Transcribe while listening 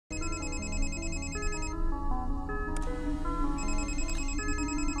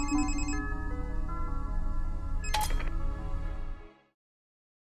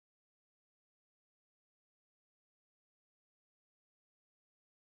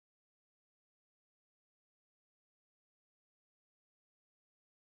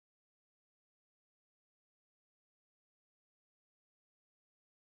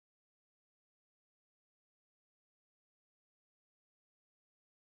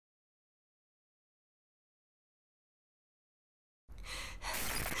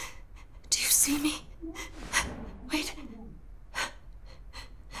see me? Wait.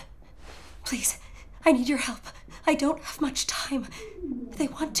 Please, I need your help. I don't have much time. They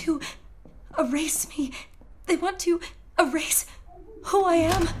want to erase me. They want to erase who I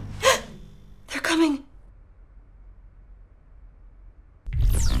am. They're coming.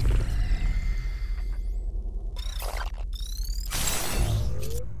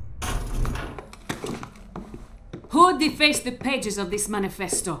 Who defaced the pages of this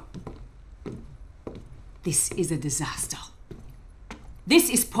manifesto? This is a disaster.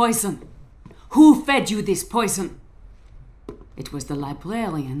 This is poison. Who fed you this poison? It was the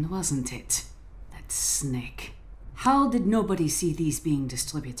librarian, wasn't it? That snake. How did nobody see these being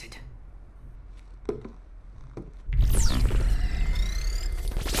distributed?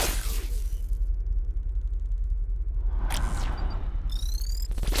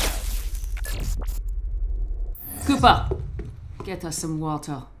 Cooper, get us some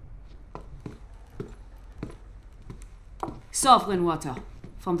water. Sovereign water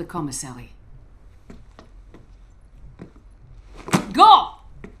from the commissary. Go!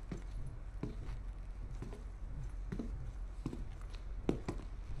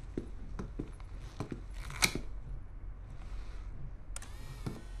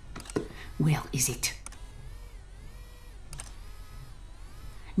 Where is it?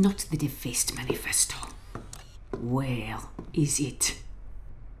 Not the defaced manifesto. Where is it?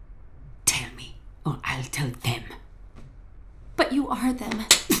 Tell me, or I'll tell them. But you are them.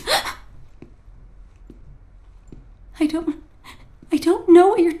 I don't know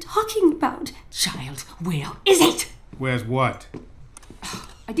what you're talking about. Child, where is it? Where's what?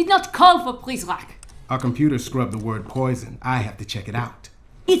 I did not call for Prizrak. Our computer scrubbed the word poison. I have to check it out.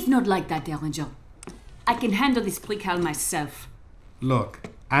 It's not like that, Derringer. I can handle this precal myself. Look,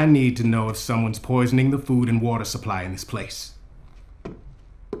 I need to know if someone's poisoning the food and water supply in this place.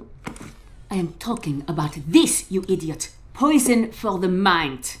 I am talking about this, you idiot. Poison for the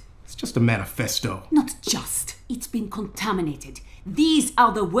mind. It's just a manifesto. Not just. It's been contaminated. These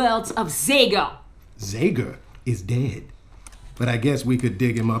are the words of Zager. Zager is dead. But I guess we could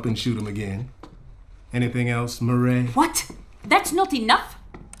dig him up and shoot him again. Anything else, Murray? What? That's not enough?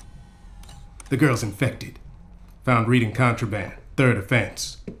 The girl's infected. Found reading contraband. Third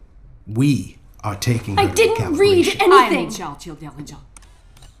offense. We are taking her I to didn't read calibration. I am anything. in charge, your Derringer.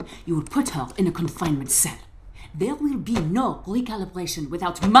 You will put her in a confinement cell. There will be no recalibration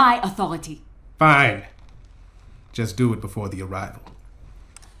without my authority. Fine. Just do it before the arrival.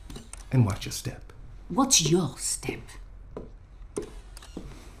 And watch your step. What's your step?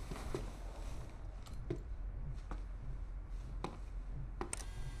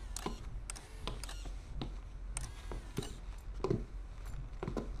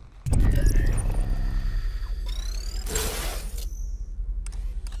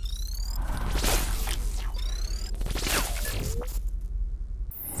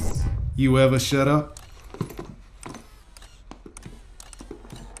 You ever shut up?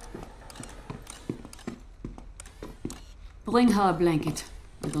 Bring her a blanket.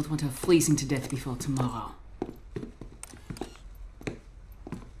 I don't want her freezing to death before tomorrow.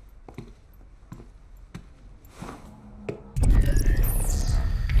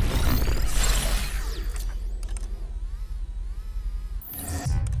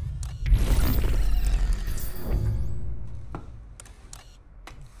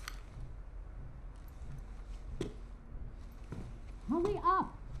 Hurry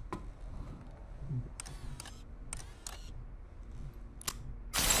up!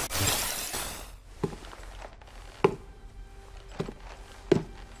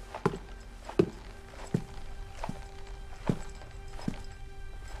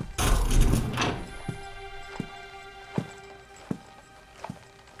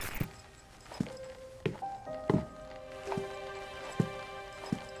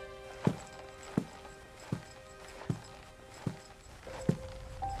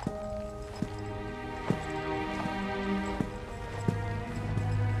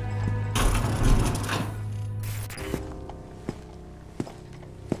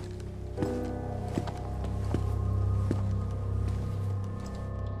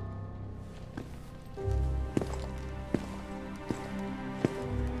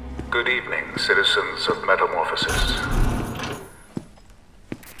 Good evening, citizens of Metamorphosis.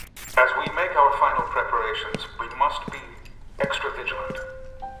 As we make our final preparations, we must be extra vigilant.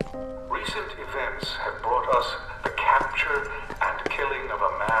 Recent events have brought us the capture and killing of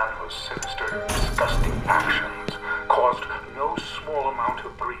a man whose sinister, disgusting actions caused no small amount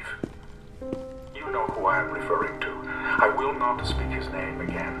of grief. You know who I am referring to. I will not speak his name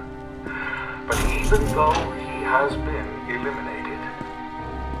again. But even though he has been eliminated,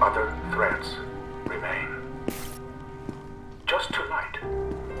 other threats remain. Just tonight,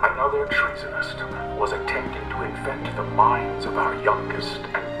 another treasonist was attempting to infect the minds of our youngest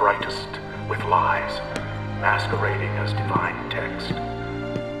and brightest with lies, masquerading as divine text.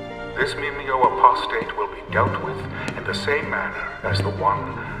 This Mimeo apostate will be dealt with in the same manner as the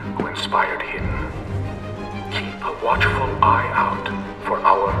one who inspired him. Keep a watchful eye out for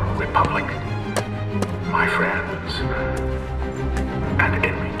our Republic, my friends. And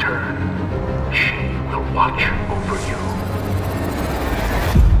in return, she will watch over you.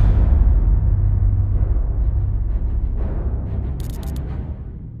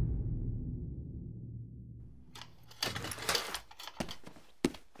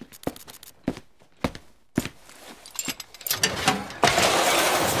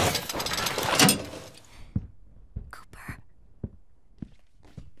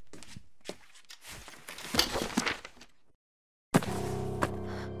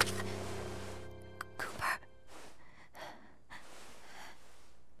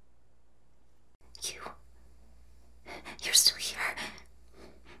 You're still here.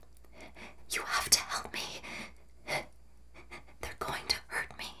 You have to help me. They're going to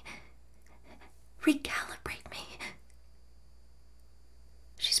hurt me. Recalibrate me.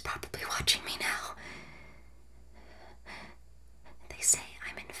 She's probably watching me now. They say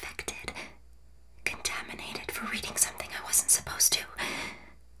I'm infected, contaminated for reading something I wasn't supposed to.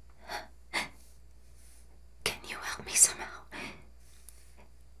 Can you help me somehow?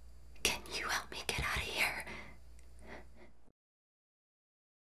 Can you help me get out of here?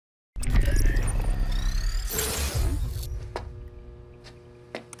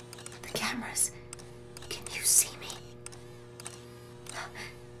 The cameras. Can you see me?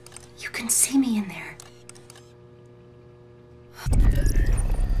 You can see me in there.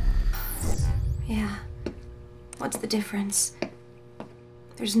 Yeah. What's the difference?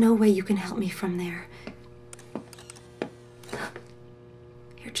 There's no way you can help me from there.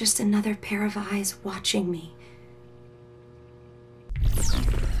 You're just another pair of eyes watching me.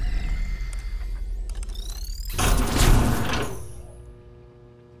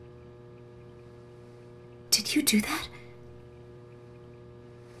 Did you do that?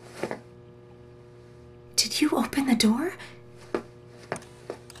 Did you open the door?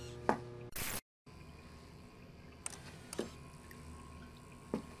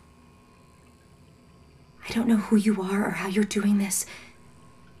 I don't know who you are or how you're doing this,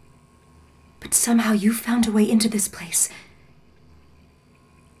 but somehow you found a way into this place.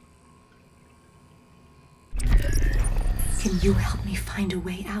 Can you help me find a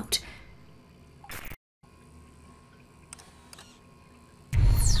way out?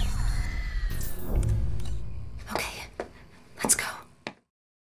 Okay, let's go.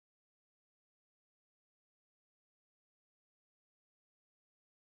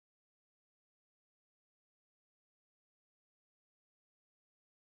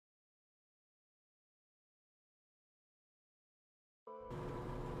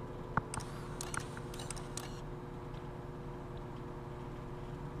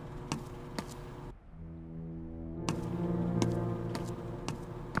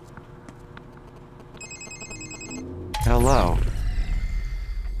 Hello.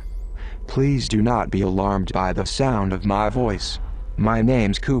 Please do not be alarmed by the sound of my voice. My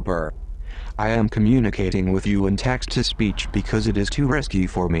name's Cooper. I am communicating with you in text-to-speech because it is too risky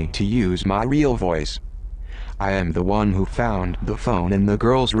for me to use my real voice. I am the one who found the phone in the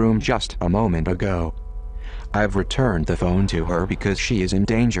girl's room just a moment ago. I've returned the phone to her because she is in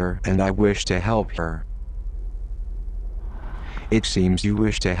danger and I wish to help her. It seems you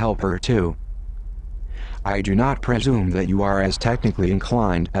wish to help her too. I do not presume that you are as technically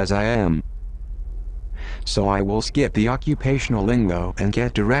inclined as I am. So I will skip the occupational lingo and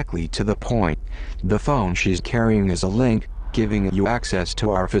get directly to the point. The phone she's carrying is a link, giving you access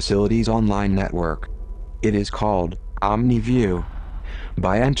to our facility's online network. It is called OmniView.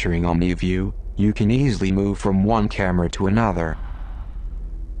 By entering OmniView, you can easily move from one camera to another.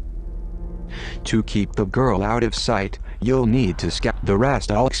 To keep the girl out of sight, you'll need to scan. The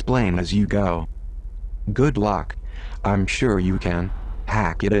rest I'll explain as you go. Good luck. I'm sure you can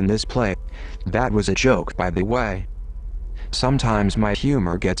hack it in this play. That was a joke, by the way. Sometimes my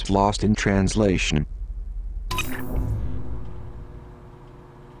humor gets lost in translation.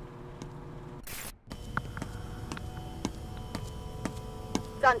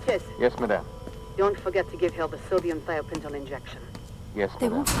 Sanchez, Yes, madame. don't forget to give her the sodium thiopental injection. Yes, They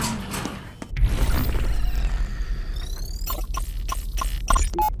madame. won't find me here.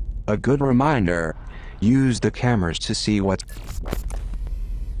 A good reminder. Use the cameras to see what...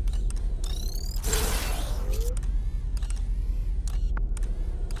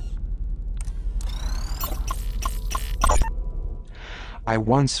 I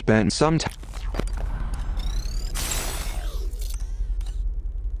once spent some time.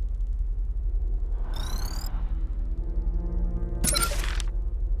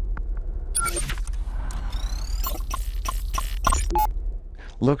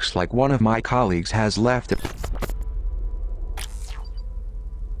 Looks like one of my colleagues has left it.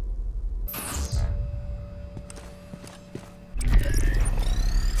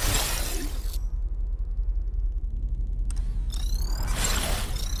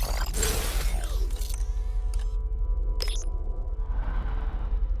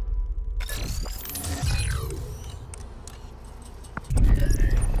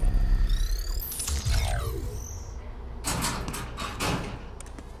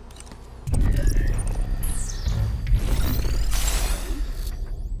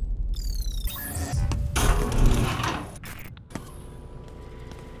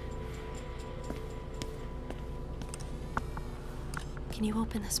 Can you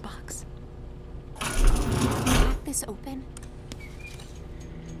open this box? Crack this open?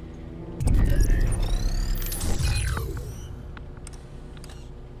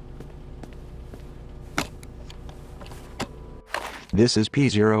 This is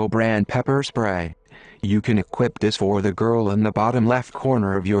P0 brand pepper spray. You can equip this for the girl in the bottom left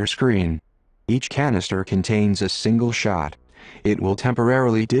corner of your screen. Each canister contains a single shot. It will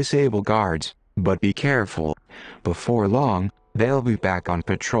temporarily disable guards, but be careful. Before long, they'll be back on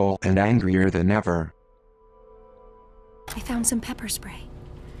patrol and angrier than ever. I found some pepper spray.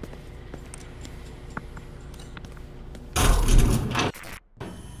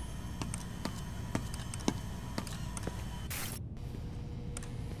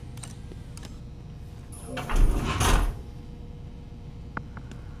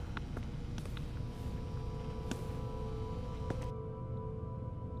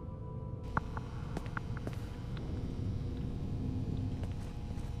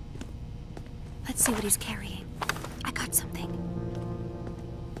 Let's see what he's carrying. I got something.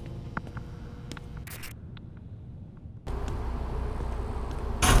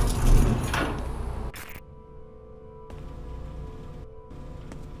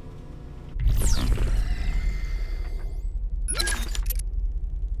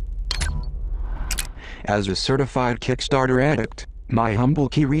 As a certified Kickstarter addict, my humble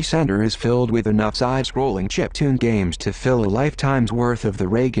key resender is filled with enough side-scrolling chiptune games to fill a lifetime's worth of the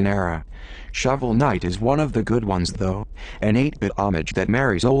Reagan era. Shovel Knight is one of the good ones though, an 8-bit homage that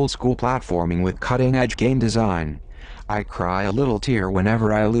marries old-school platforming with cutting-edge game design. I cry a little tear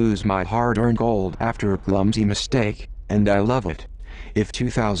whenever I lose my hard-earned gold after a clumsy mistake, and I love it. If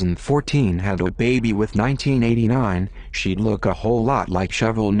 2014 had a baby with 1989, she'd look a whole lot like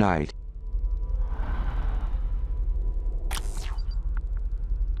Shovel Knight.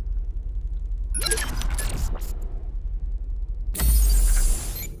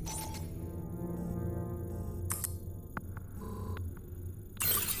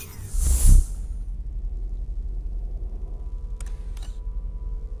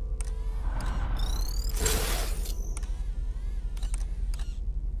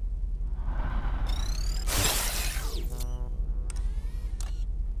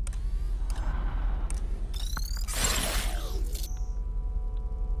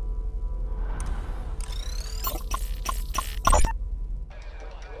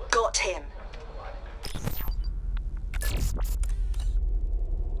 Got him.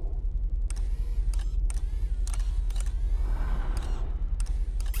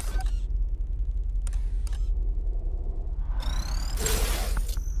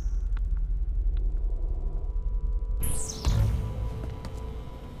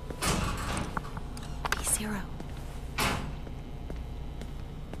 P0.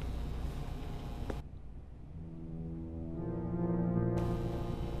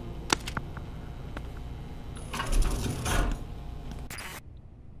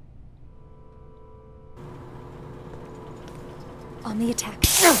 On the attack.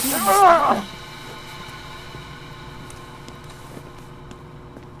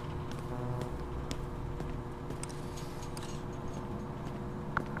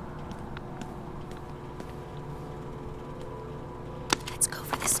 Let's go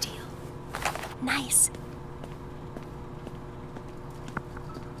for the steal. Nice.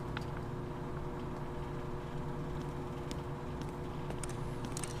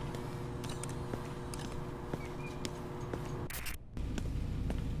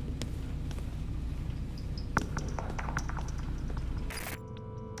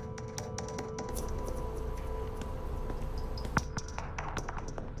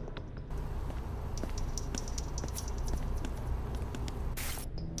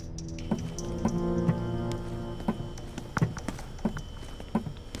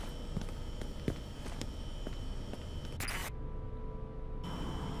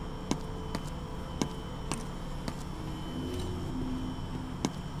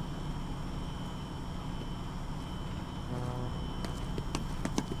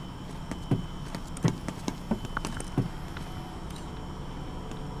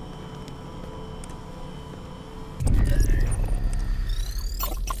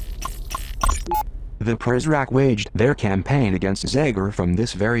 The Prizrak waged their campaign against Zager from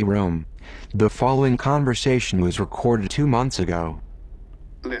this very room. The following conversation was recorded 2 months ago.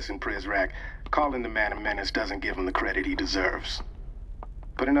 Listen, Prizrak, calling the man a menace doesn't give him the credit he deserves.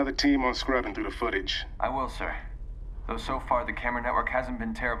 Put another team on scrubbing through the footage. I will, sir. Though so far the camera network hasn't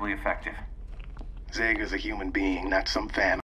been terribly effective. Zager's a human being, not some fan.